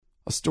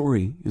A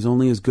story is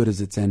only as good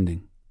as its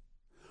ending.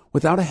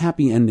 Without a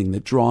happy ending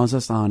that draws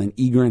us on in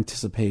eager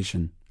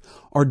anticipation,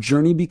 our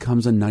journey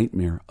becomes a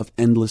nightmare of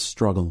endless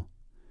struggle.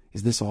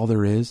 Is this all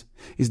there is?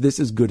 Is this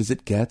as good as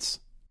it gets?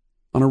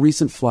 On a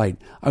recent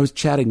flight, I was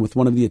chatting with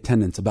one of the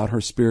attendants about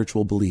her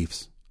spiritual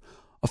beliefs.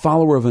 A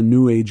follower of a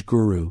New Age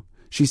guru,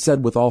 she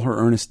said with all her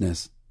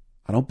earnestness,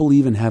 "I don't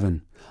believe in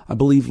heaven. I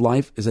believe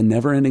life is a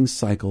never-ending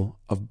cycle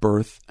of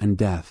birth and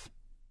death."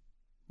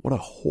 What a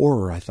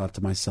horror, I thought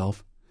to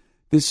myself.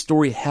 This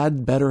story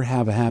had better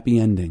have a happy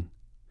ending.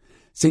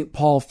 St.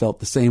 Paul felt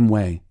the same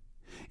way.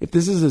 If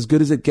this is as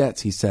good as it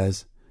gets, he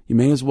says, you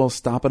may as well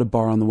stop at a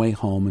bar on the way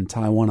home and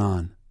tie one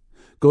on.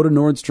 Go to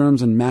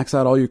Nordstrom's and max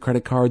out all your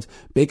credit cards,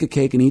 bake a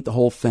cake and eat the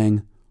whole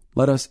thing.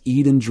 Let us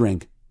eat and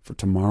drink, for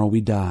tomorrow we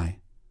die.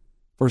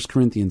 1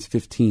 Corinthians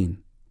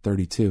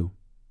 15:32.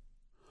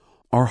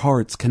 Our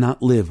hearts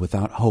cannot live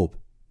without hope.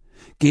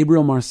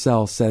 Gabriel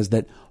Marcel says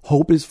that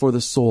hope is for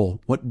the soul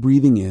what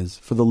breathing is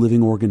for the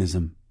living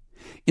organism.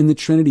 In the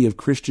trinity of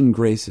Christian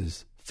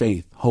graces,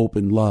 faith, hope,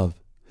 and love,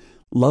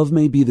 love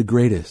may be the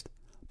greatest,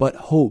 but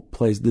hope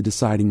plays the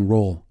deciding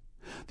role.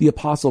 The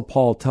Apostle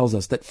Paul tells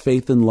us that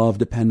faith and love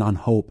depend on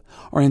hope,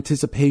 our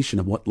anticipation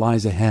of what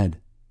lies ahead.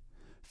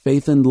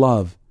 Faith and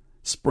love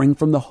spring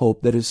from the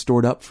hope that is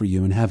stored up for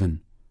you in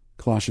heaven.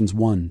 Colossians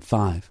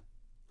 1:5.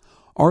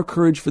 Our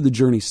courage for the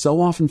journey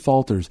so often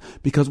falters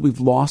because we've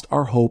lost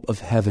our hope of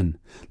heaven,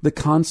 the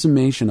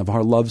consummation of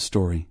our love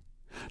story.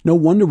 No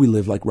wonder we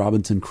live like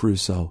Robinson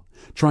Crusoe,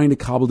 trying to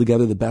cobble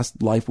together the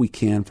best life we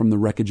can from the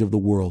wreckage of the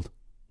world.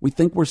 We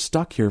think we're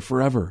stuck here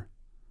forever.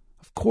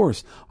 Of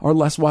course, our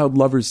less wild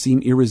lovers seem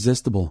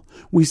irresistible.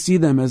 We see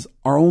them as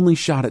our only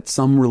shot at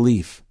some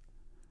relief.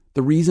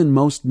 The reason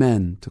most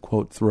men, to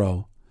quote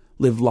Thoreau,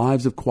 live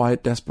lives of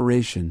quiet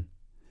desperation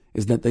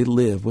is that they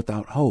live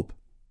without hope.